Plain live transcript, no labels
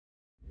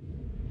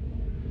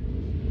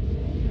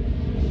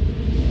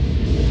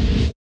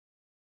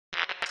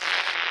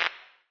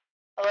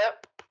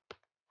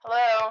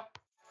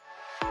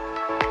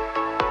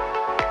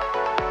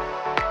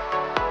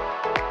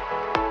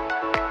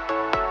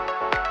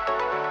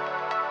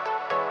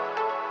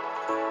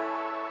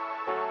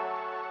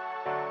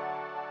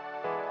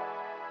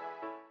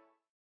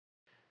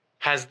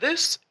Has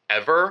this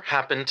ever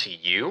happened to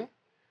you?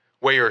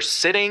 Where you're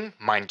sitting,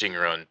 minding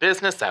your own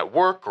business at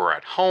work or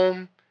at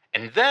home,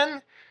 and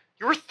then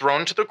you're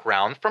thrown to the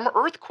ground from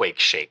earthquake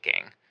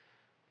shaking.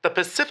 The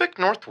Pacific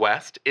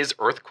Northwest is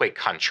earthquake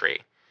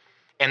country,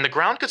 and the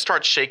ground could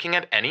start shaking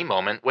at any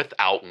moment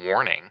without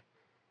warning.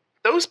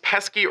 Those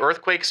pesky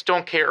earthquakes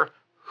don't care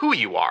who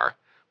you are,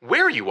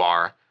 where you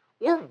are,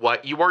 or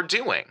what you are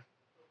doing.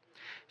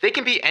 They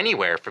can be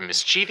anywhere from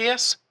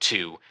mischievous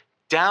to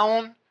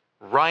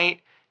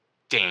downright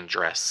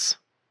dangerous.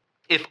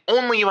 If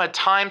only you had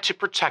time to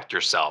protect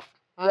yourself.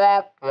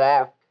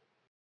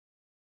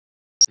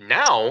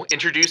 Now,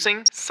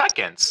 introducing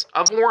seconds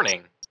of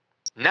warning.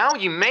 Now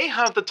you may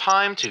have the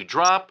time to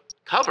drop,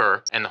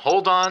 cover, and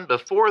hold on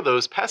before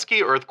those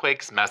pesky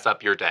earthquakes mess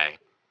up your day.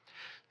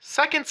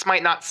 Seconds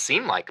might not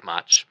seem like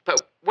much, but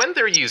when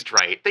they're used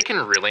right, they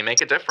can really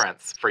make a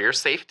difference for your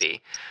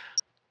safety.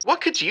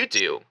 What could you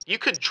do? You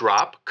could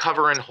drop,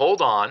 cover, and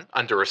hold on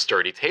under a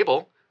sturdy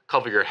table,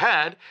 cover your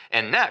head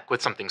and neck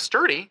with something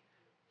sturdy,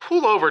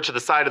 pull over to the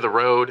side of the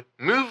road,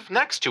 move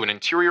next to an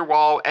interior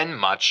wall, and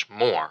much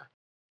more.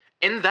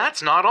 And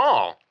that's not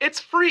all. It's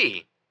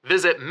free.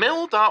 Visit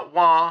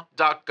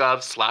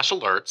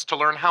mil.wa.gov/alerts to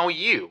learn how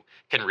you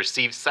can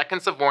receive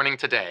seconds of warning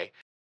today.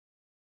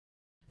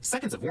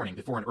 Seconds of warning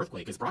before an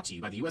earthquake is brought to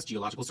you by the U.S.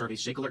 Geological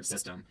Survey's Shake Alert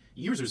system.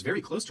 Users very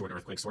close to an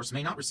earthquake source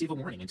may not receive a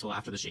warning until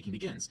after the shaking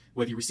begins.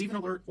 Whether you receive an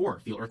alert or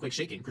feel earthquake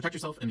shaking, protect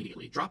yourself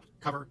immediately. Drop,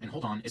 cover, and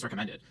hold on is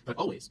recommended, but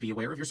always be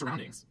aware of your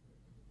surroundings.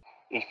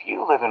 If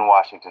you live in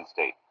Washington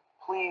State,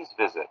 please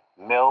visit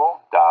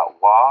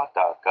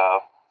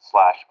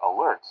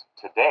mil.wa.gov/alerts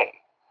today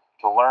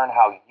to learn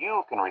how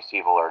you can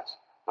receive alerts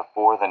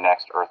before the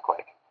next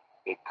earthquake.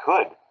 It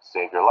could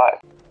save your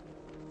life.